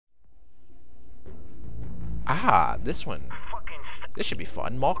Ah, this one. This should be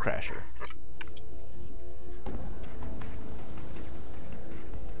fun. Mallcrasher.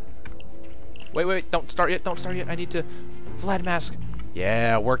 Wait, don't start yet, don't start yet. I need to... Vlad mask.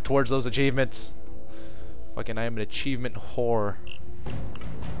 Yeah, work towards those achievements. Fucking, I am an achievement whore.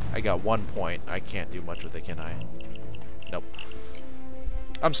 I got 1 point. I can't do much with it, can I? Nope.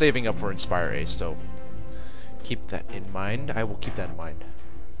 I'm saving up for Inspire Ace, so keep that in mind. I will keep that in mind.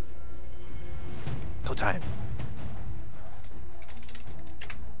 Go time.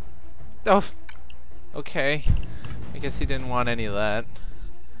 Oh, okay. I guess he didn't want any of that.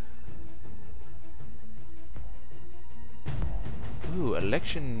 Ooh,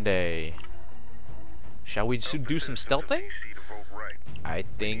 election day. Shall we do some stealthing? I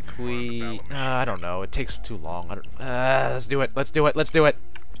think we... I don't know. It takes too long. I don't... let's do it. Let's do it. Let's do it.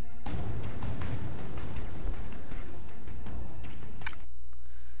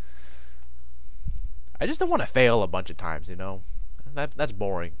 I just don't want to fail a bunch of times, you know? That's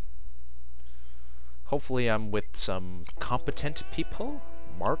boring. Hopefully I'm with some competent people.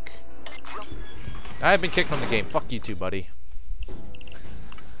 Mark? I've been kicked from the game. Fuck you too, buddy.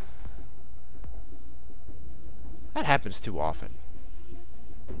 That happens too often.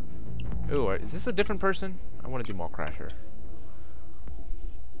 Ooh, is this a different person? I want to do Mallcrasher.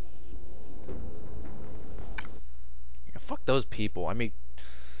 Yeah, fuck those people. I mean...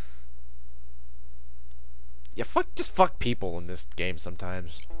 Yeah, just fuck people in this game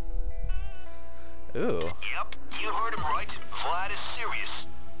sometimes. Ooh. Yep, you heard him right. Vlad is serious.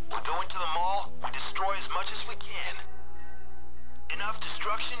 We're going to the mall, we destroy as much as we can. Enough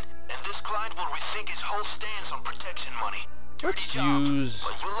destruction, and this client will rethink his whole stance on protection money. Let's use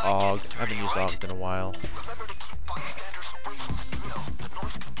AUG. I haven't used AUG in a while. Remember to keep bystanders away from the drill. The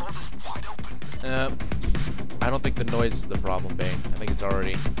noise could blow this wide open. I don't think the noise is the problem, Bane. I think it's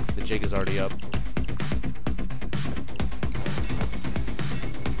already... The jig is already up.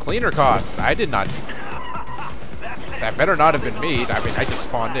 Cleaner costs. I did not... That better not have been me. I mean, I just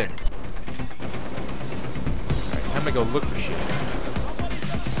spawned in. Alright, time to go look for shit.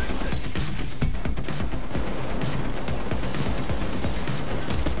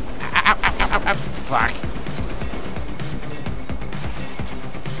 Ow, fuck.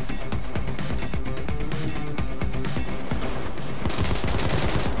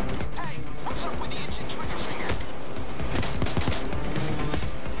 Hey, what's up with the itching trigger finger?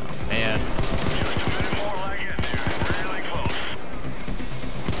 Oh, man.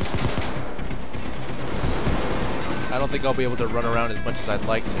 I don't think I'll be able to run around as much as I'd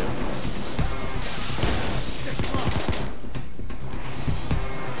like to.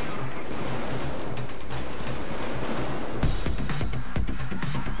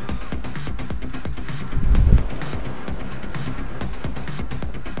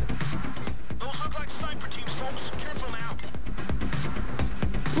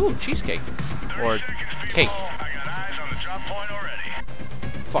 Ooh, cheesecake. Or cake.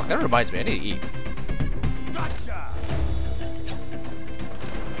 Fuck, that reminds me, I need to eat. Gotcha.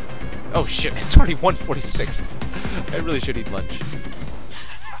 Oh shit, it's already 1:46. I really should eat lunch.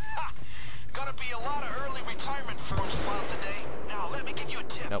 Gonna be a lot of early retirement forms filed today. Now let me give you a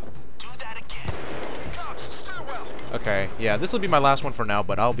tip. Nope. Do that again. Cops, steer well. Okay, yeah, this will be my last one for now,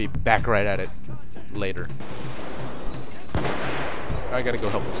 but I'll be back right at it later. I gotta go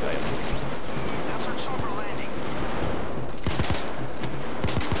help this guy. That's our chopper landing.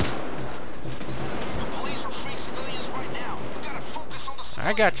 The police are free civilians right now. We gotta focus on the civilians.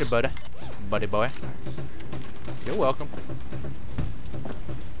 I got you, buddy boy. You're welcome.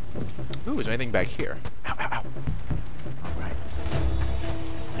 Ooh, is there anything back here? Ow, ow, ow. Alright.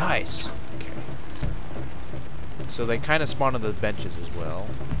 Nice. Okay. So they kind of spawn on the benches as well.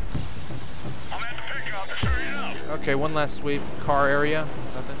 Okay, one last sweep. Car area.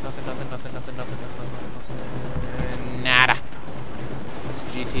 Nothing. Nada. It's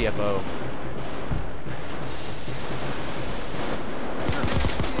GTFO.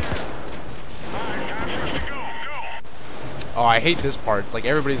 Oh, I hate this part. It's like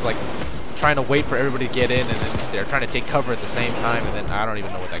everybody's like trying to wait for everybody to get in, and then they're trying to take cover at the same time, and then I don't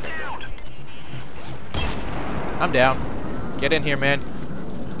even know what that can do. I'm down. Get in here, man.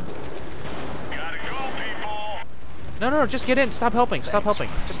 No, just get in. Stop helping. Stop helping.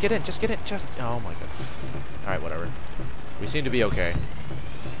 Just get in. Just get in. Just... Oh, my goodness. Alright, whatever. We seem to be okay.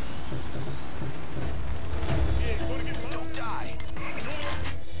 Don't die.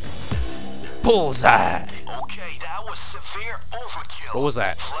 Bullseye! Okay, that was severe overkill. What was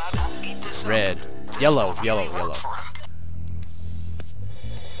that? Vlad will eat this Red. up. Yellow. This Yellow. really Yellow. worked for him.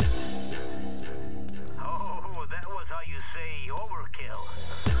 Oh, that was how you say overkill.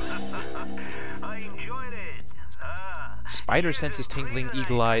 I enjoyed it. spider senses tingling,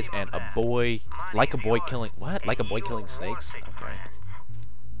 eagle eyes, and a boy, like a boy killing, what? Like a boy killing snakes? Okay.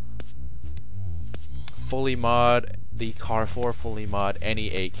 Fully mod the car 4, fully mod any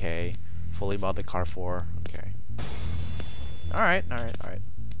AK, fully mod the car 4. Okay. Alright, alright, alright.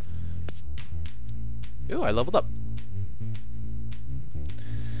 Ooh, I leveled up.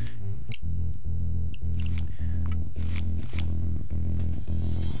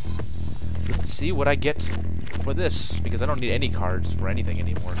 Let's see what I get for this, because I don't need any cards for anything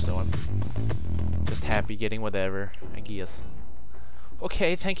anymore, so I'm just happy getting whatever, I guess.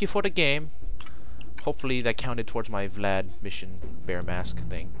 Okay, thank you for the game. Hopefully that counted towards my Vlad mission bear mask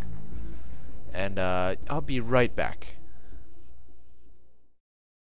thing. And I'll be right back.